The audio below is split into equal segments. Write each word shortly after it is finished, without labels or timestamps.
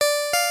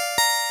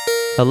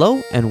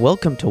Hello and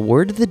welcome to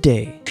Word of the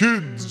Day.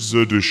 Kids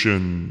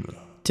Edition.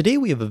 Today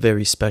we have a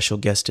very special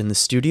guest in the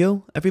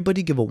studio.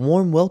 Everybody give a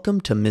warm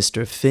welcome to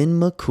Mr. Finn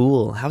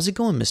McCool. How's it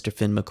going, Mr.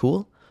 Finn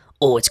McCool?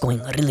 Oh, it's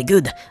going really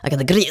good. I got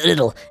a great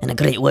riddle and a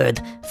great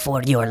word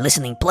for your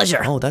listening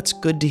pleasure. Oh, that's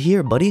good to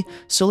hear, buddy.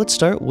 So let's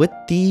start with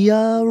the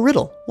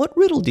riddle. What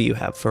riddle do you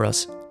have for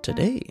us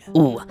today?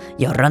 Ooh,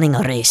 you're running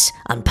a race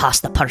and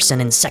past the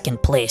person in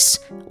second place.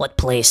 What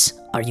place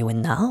are you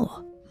in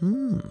now?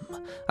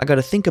 I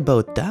gotta think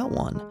about that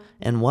one.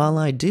 And while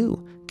I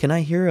do, can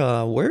I hear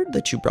a word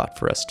that you brought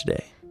for us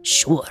today?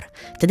 Sure.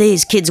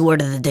 Today's kids' word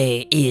of the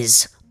day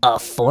is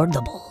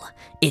affordable.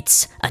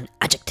 It's an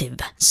adjective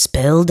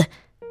spelled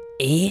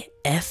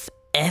A-F-F-O-R-D-A-B-L-E.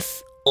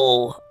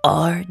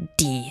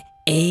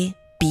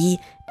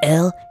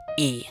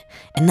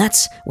 And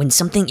that's when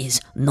something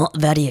is not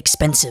very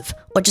expensive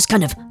or just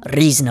kind of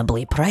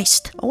reasonably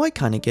priced. Oh, I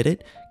kinda get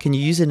it. Can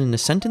you use it in a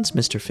sentence,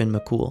 Mr. Finn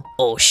McCool?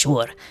 Oh,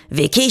 sure.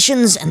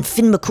 Vacations in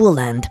Finn McCool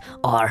Land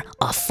are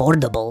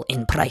affordable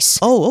in price.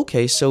 Oh,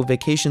 okay, so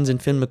vacations in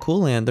Finn McCool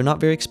Land, they're not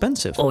very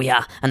expensive. Oh,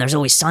 yeah, and there's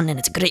always sun, and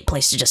it's a great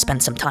place to just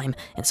spend some time,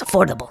 and it's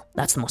affordable.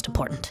 That's the most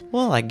important.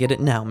 Well, I get it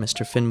now,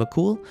 Mr. Finn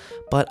McCool,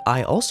 but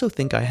I also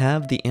think I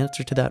have the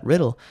answer to that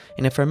riddle.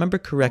 And if I remember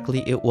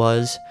correctly, it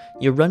was,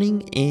 you're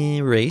running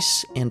a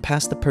race and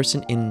pass the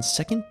person in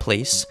second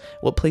place.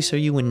 What place are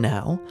you in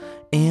now?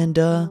 And,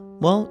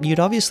 well, you'd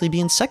obviously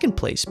be in second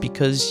place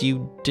because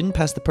you didn't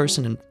pass the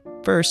person in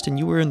first and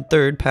you were in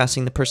third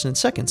passing the person in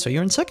second, so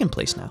you're in second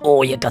place now.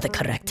 Oh, you got it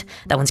correct.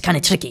 That one's kind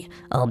of tricky.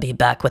 I'll be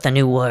back with a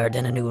new word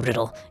and a new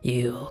riddle.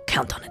 You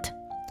count on it.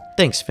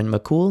 Thanks, Finn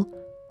McCool.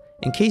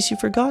 In case you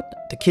forgot,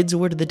 the kids'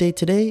 word of the day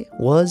today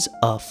was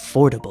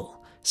affordable,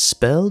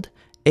 spelled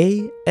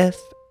A-F-F-O-R-D-A-B-L-E.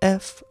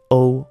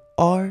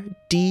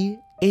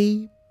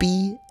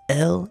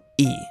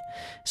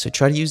 So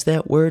try to use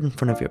that word in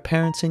front of your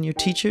parents and your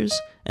teachers,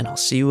 and I'll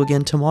see you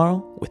again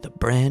tomorrow with a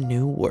brand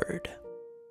new word.